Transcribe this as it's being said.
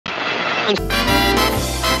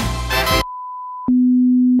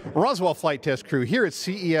Roswell Flight Test Crew here at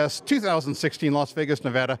CES 2016, Las Vegas,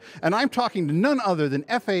 Nevada, and I'm talking to none other than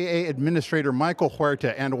FAA Administrator Michael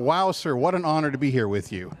Huerta, and wow, sir, what an honor to be here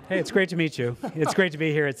with you. Hey, it's great to meet you. It's great to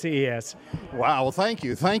be here at CES. Wow, well, thank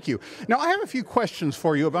you, thank you. Now, I have a few questions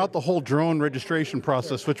for you about the whole drone registration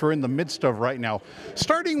process, which we're in the midst of right now.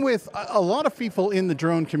 Starting with, a lot of people in the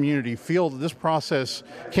drone community feel that this process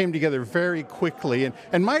came together very quickly,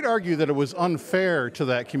 and might argue that it was unfair to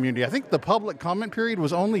that community. I think the public comment period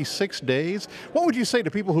was only 6 days. What would you say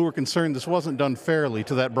to people who were concerned this wasn't done fairly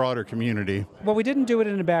to that broader community? Well, we didn't do it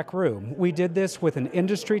in a back room. We did this with an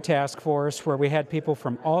industry task force where we had people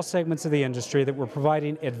from all segments of the industry that were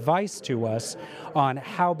providing advice to us on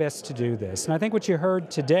how best to do this. And I think what you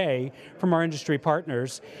heard today from our industry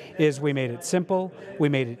partners is we made it simple, we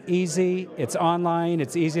made it easy, it's online,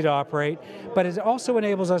 it's easy to operate, but it also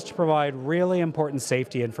enables us to provide really important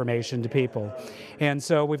safety information to people. And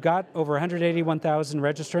so we've got over 181,000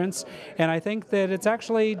 registrants, and I think that it's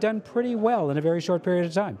actually done pretty well in a very short period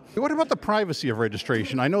of time. What about the privacy of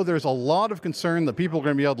registration? I know there's a lot of concern that people are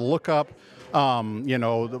going to be able to look up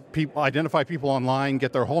identify people online,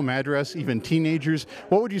 get their home address, even teenagers.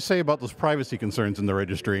 What would you say about those privacy concerns in the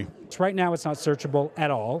registry? Right now it's not searchable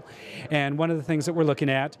at all, and one of the things that we're looking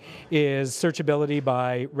at is searchability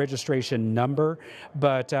by registration number,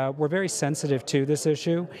 but we're very sensitive to this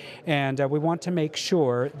issue, and we want to make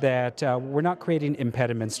sure that we're not creating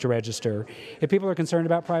impediments to register. If people are concerned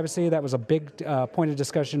about privacy, that was a big point of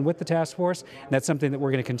discussion with the task force, and that's something that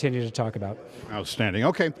we're going to continue to talk about. Outstanding.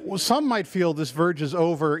 Okay, well, some might feel this verges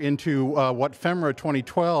over into what FMRA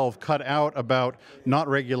 2012 cut out about not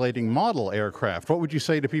regulating model aircraft. What would you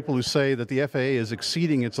say to people who say that the FAA is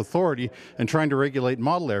exceeding its authority and trying to regulate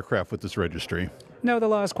model aircraft with this registry? No, the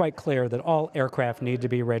law is quite clear that all aircraft need to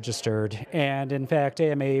be registered, and in fact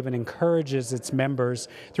AMA even encourages its members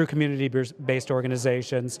through community-based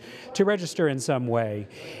organizations to register in some way.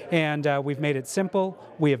 And we've made it simple,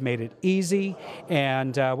 we have made it easy,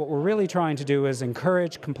 and what we're really trying to do is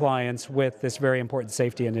encourage compliance with this very important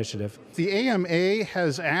safety initiative. The AMA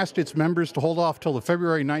has asked its members to hold off till the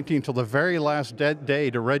February 19th, till the very last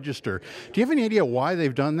day to register. Do you have any idea why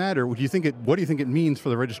they've done that, or what do you think it means for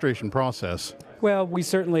the registration process? Well, we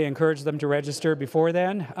certainly encourage them to register before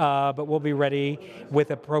then, but we'll be ready with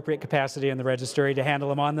appropriate capacity in the registry to handle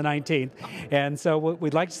them on the 19th. And so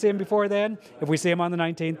we'd like to see them before then. If we see them on the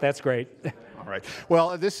 19th, that's great. All right.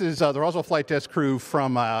 Well, this is the Roswell Flight Test Crew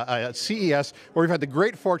from CES, where we've had the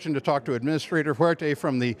great fortune to talk to Administrator Huerta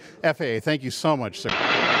from the FAA. Thank you so much, sir.